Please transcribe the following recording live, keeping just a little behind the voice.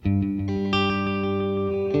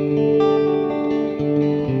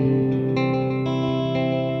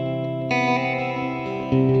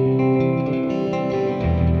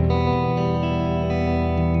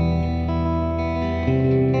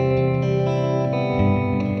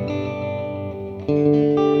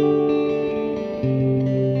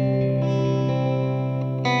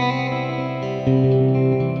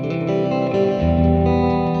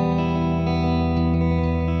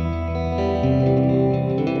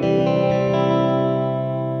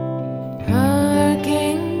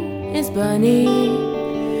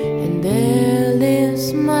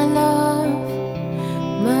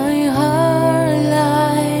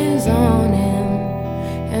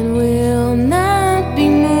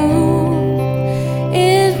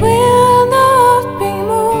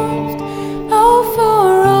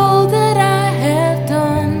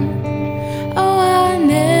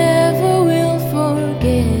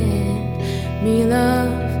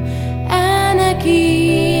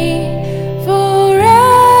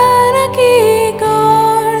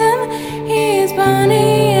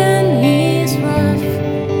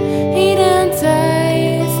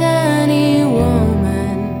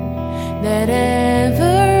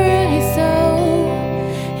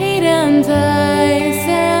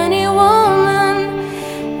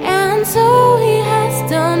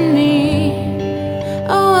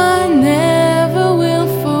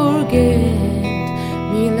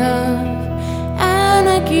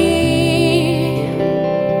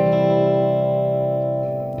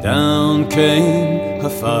came her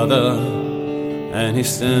father, and he's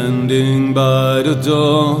standing by the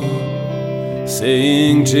door,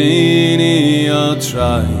 saying, Jeannie, you're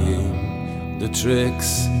trying the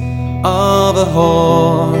tricks of a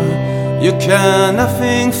whore. You care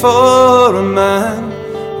nothing for a man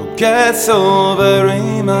who gets so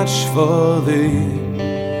very much for thee.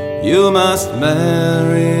 You must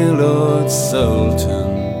marry Lord Sultan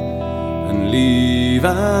and leave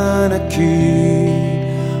Anachie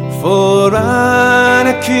for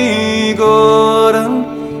Anachie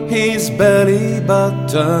Gordon. He's barely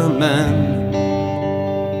but a man.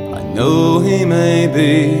 I know he may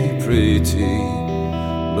be pretty,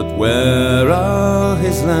 but where are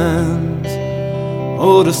his lands?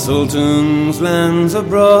 Oh, the Sultan's lands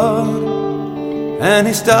abroad, and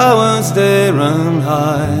his towers they run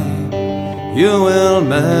high. You will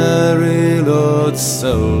marry Lord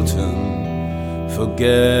Sultan,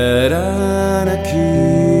 forget Anachie.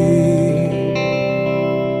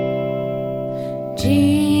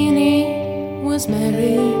 Jeannie was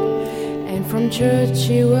married, and from church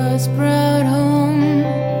she was brought home.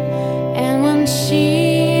 And when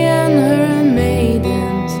she and her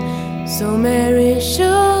maidens so merry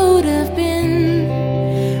should have been,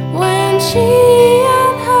 when she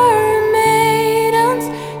and her maidens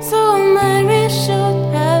so merry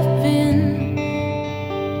should have been,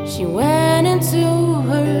 she went into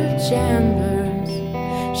her chambers,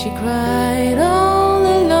 she cried all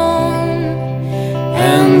alone.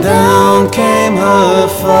 And down came her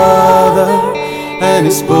father, and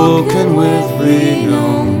he spoken with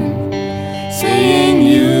renown, saying,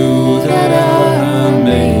 you that are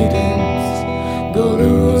maidens, go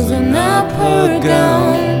loosen up her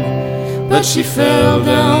gown. But she fell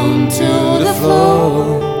down to the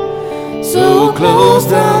floor, so close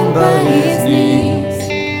down by his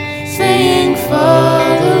knees, saying,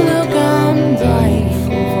 Father, look, I'm dying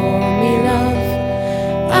for me love,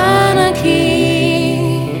 Anachie.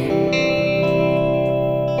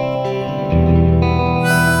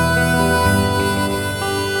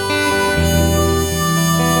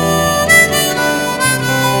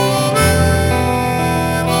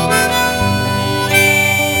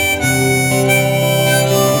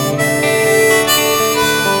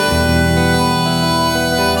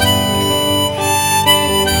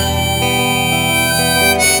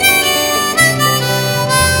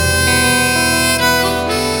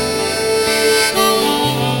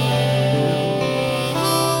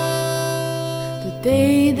 The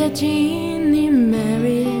day that Jeannie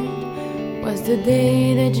married was the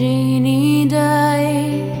day that Jeannie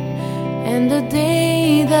died, and the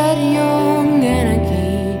day that young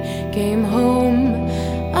Anachie came home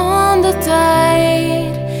on the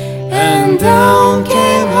tide. And down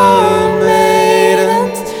came her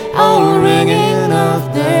maidens, all wringing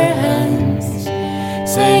of their hands,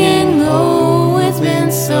 saying, oh, it's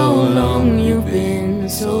been so long, you've been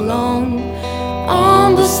so long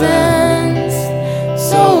on the sands,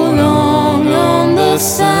 so long on the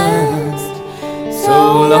sands,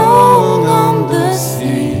 so long on the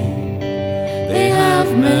sea. They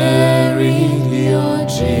have married your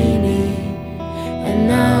Jeannie, and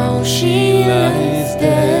now she lies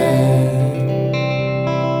dead.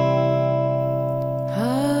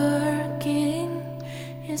 Harking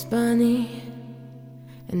is bonny,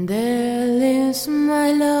 and there lives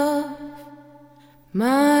my love,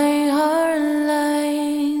 my